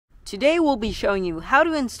Today we'll be showing you how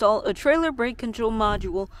to install a trailer brake control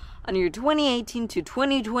module on your 2018 to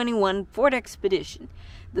 2021 Ford Expedition.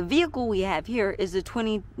 The vehicle we have here is the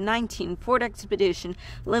 2019 Ford Expedition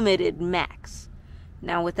Limited Max.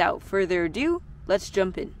 Now without further ado, let's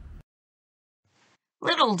jump in.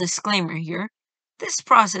 Little disclaimer here. This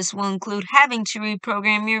process will include having to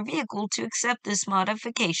reprogram your vehicle to accept this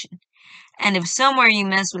modification. And if somewhere you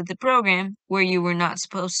mess with the program where you were not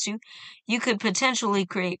supposed to, you could potentially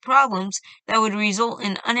create problems that would result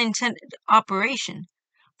in unintended operation.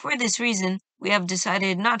 For this reason, we have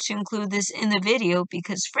decided not to include this in the video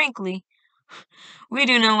because, frankly, we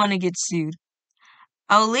do not want to get sued.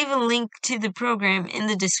 I'll leave a link to the program in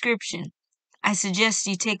the description. I suggest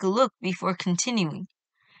you take a look before continuing.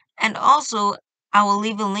 And also, I will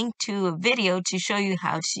leave a link to a video to show you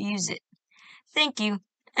how to use it. Thank you,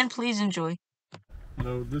 and please enjoy.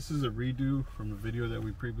 So this is a redo from a video that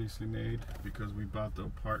we previously made because we bought the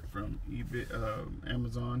part from eBay,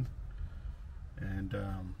 Amazon, and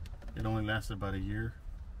it only lasted about a year.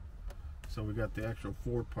 So we got the actual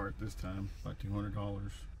Ford part this time, about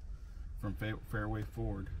 $200 from Fairway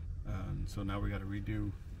Ford. So now we got to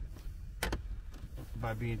redo.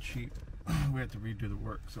 By being cheap, we have to redo the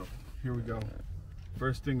work. So here we go.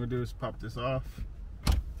 First thing we do is pop this off.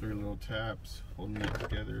 3 little tabs holding it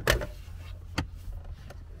together.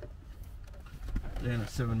 Then a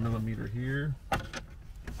 7mm here.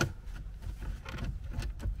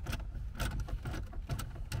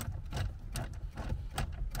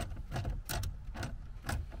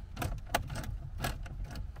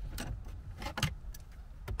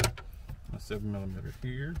 A 7mm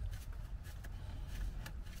here.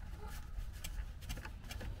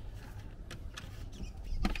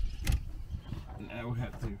 Now we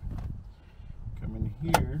have to come in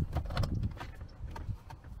here,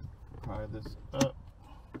 pry this up.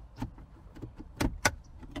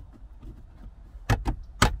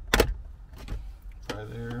 Try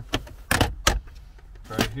there,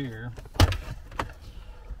 try here.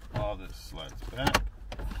 All this slides back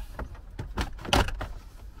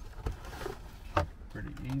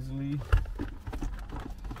pretty easily.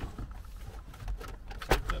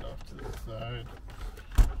 Take that off to the side.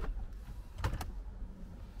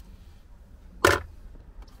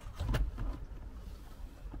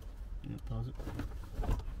 Pause it.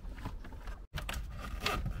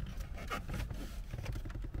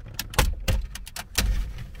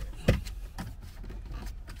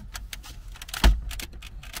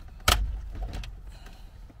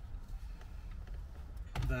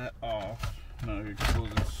 That off. Now you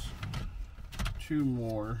expose 2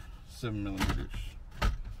 more 7mm.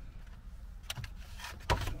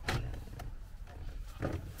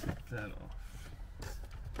 Take that off.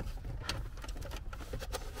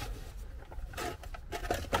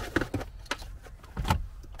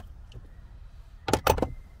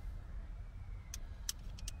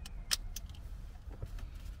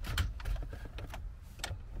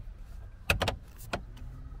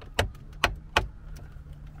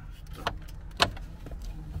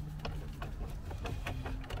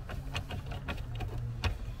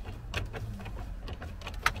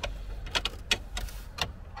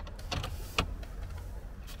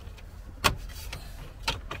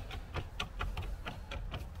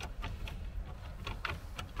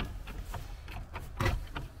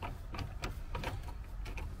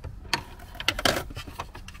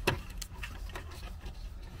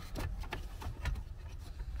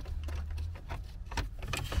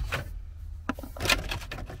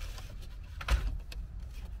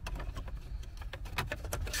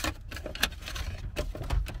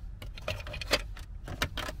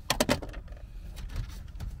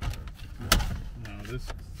 This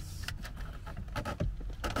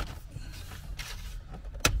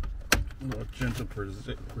little gentle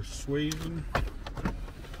persuasion. Pull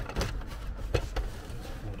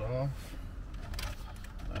it off.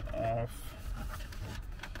 That off.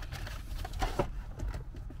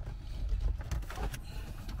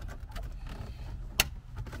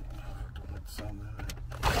 Don't let the sound of that.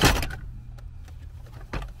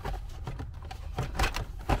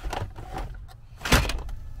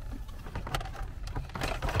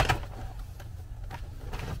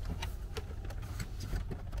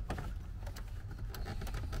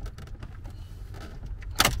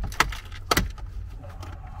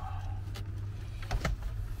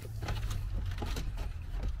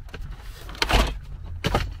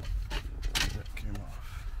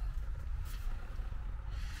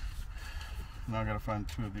 Now I gotta find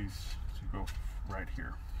 2 of these to go right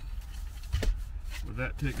here. With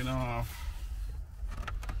that taken off,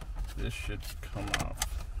 this should come off.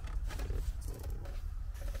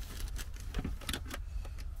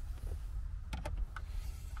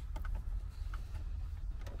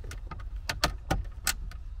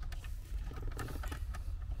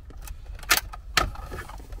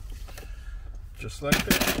 just like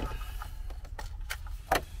that.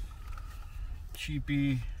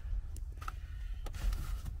 Cheapy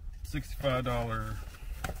 $65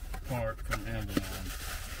 part from Amazon.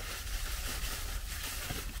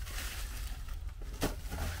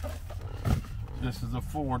 This is a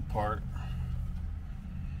Ford part.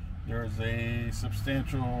 There's a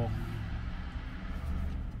substantial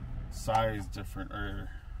size different, or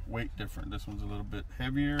weight different. This one's a little bit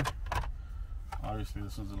heavier. Obviously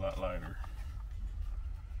this one's a lot lighter.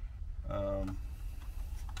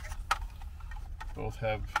 Both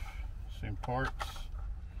have same parts,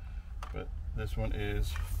 but this one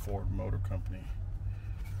is Ford Motor Company,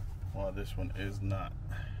 while this one is not.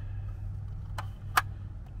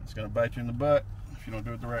 It's gonna bite you in the butt if you don't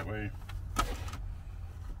do it the right way.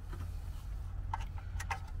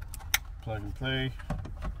 Plug and play,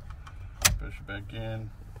 push it back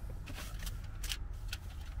in.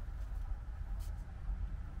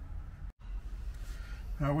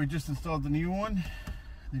 We just installed the new one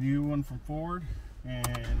from Ford,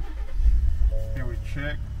 and here we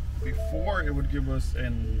check. Before, it would give us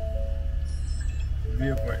an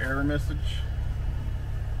vehicle error message.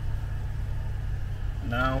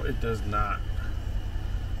 Now it does not.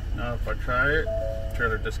 Now if I try it,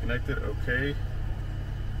 trailer disconnected, okay.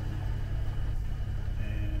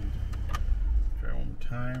 And try one more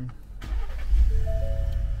time.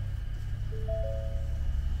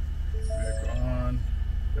 Vehicle on.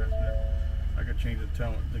 I could change the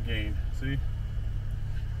tone, the gain. See?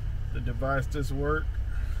 The device does work.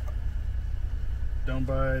 Don't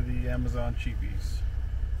buy the Amazon cheapies.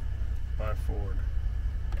 Buy Ford.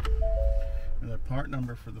 And the part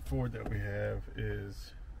number for the Ford that we have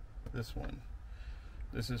is this one.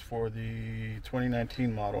 This is for the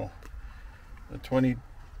 2019 model. The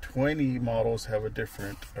 2020 models have a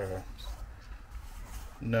different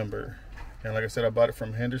number. And like I said, I bought it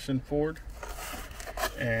from Henderson Ford.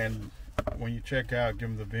 And when you check out, give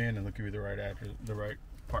them the VIN and they'll give you the right address, the right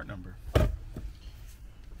part number.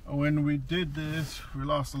 When we did this, we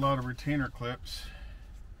lost a lot of retainer clips,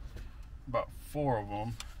 about 4 of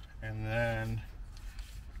them, and then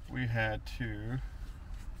we had to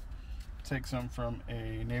take some from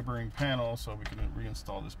a neighboring panel so we can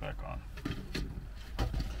reinstall this back on.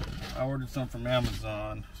 I ordered some from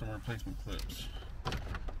Amazon, some replacement clips.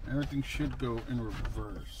 Everything should go in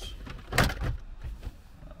reverse.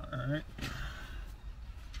 Alright.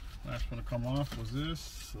 Last one to come off was this,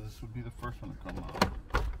 so this would be the first one to come off.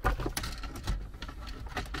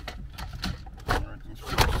 Everything's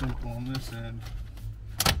pretty simple on this end.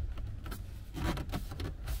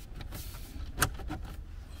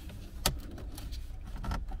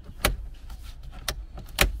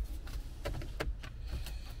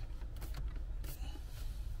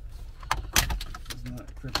 It's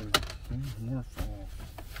not gripping. There's more fall.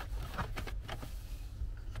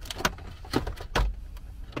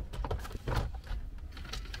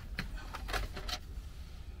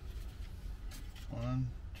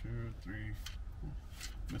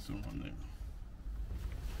 Missing one there.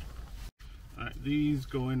 Alright, these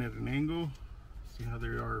go in at an angle. See how they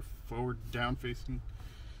are forward, down facing?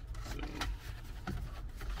 So,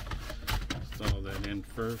 install that in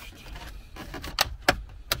first.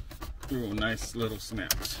 Ooh, nice little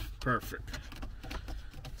snaps. Perfect.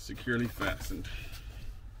 Securely fastened.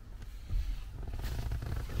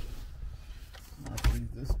 I believe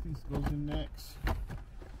this piece goes in next.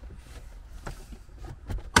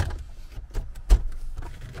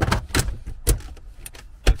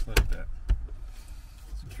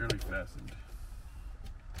 Securely fastened.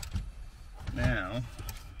 Now,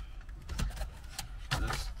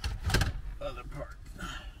 this other part.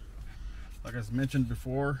 Like I mentioned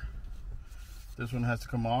before, this one has to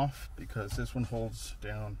come off because this one holds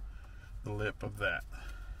down the lip of that,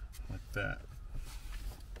 like that.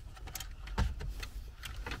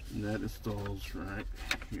 And that installs right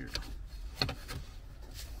here.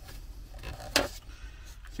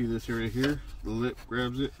 See this area here? The lip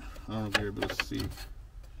grabs it. I don't know if you're able to see.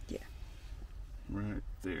 Yeah. Right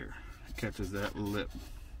there. It catches that lip.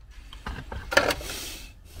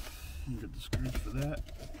 Get the screws for that.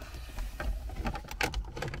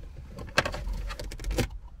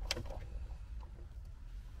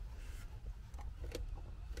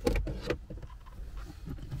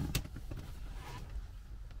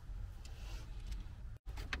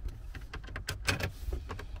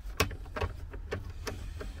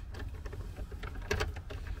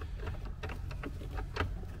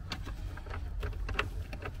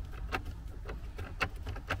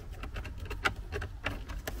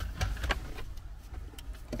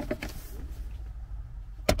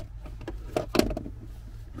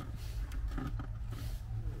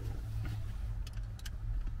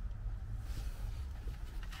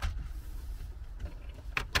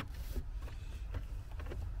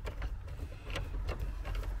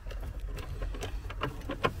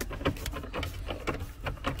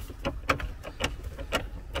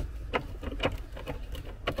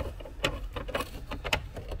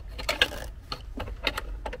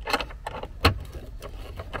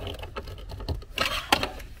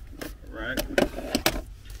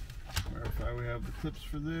 clips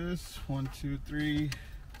for this. 1, 2, 3.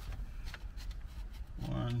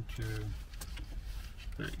 1, 2,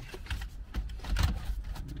 3.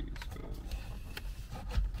 These go.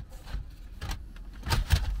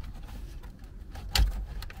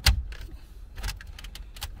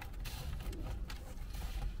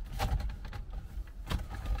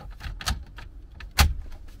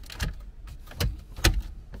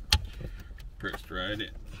 Pressed right in.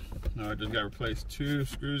 Now I just got to replace 2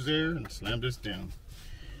 screws there and slam this down.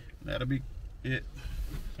 That'll be it.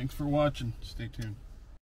 Thanks for watching. Stay tuned.